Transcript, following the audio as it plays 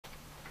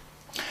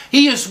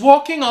He is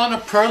walking on a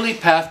pearly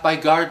path by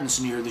gardens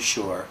near the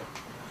shore.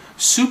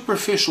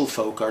 Superficial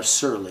folk are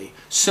surly,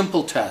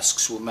 simple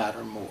tasks will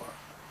matter more.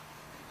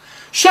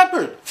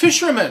 Shepherd,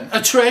 fisherman, a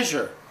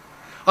treasure,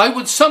 I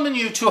would summon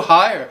you to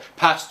higher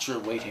pasture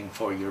waiting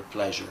for your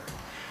pleasure.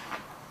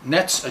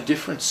 Nets a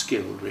different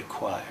skill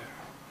require.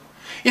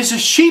 Is a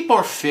sheep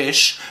or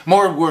fish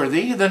more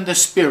worthy than the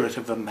spirit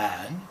of a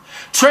man?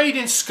 Trade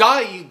in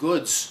skyey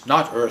goods,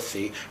 not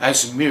earthy,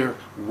 as mere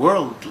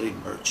worldly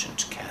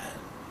merchant can.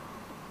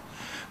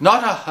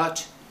 Not a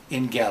hut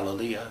in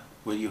Galilee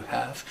will you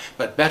have,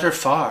 but better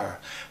far.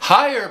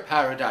 Higher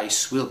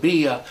paradise will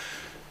be a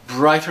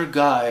brighter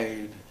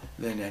guide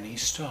than any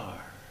star.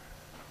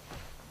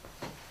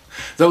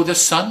 Though the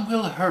sun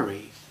will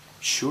hurry,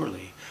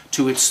 surely,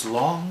 to its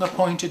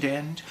long-appointed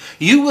end,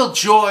 you will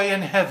joy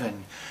in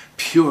heaven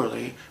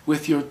purely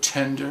with your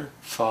tender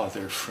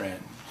father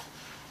friend.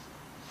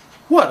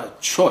 What a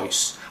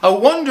choice! A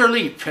wonder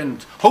leap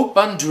and hope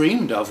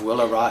undreamed of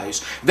will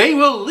arise. They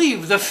will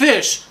leave the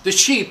fish, the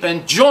sheep,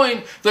 and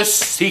join the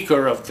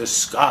seeker of the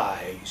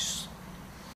skies.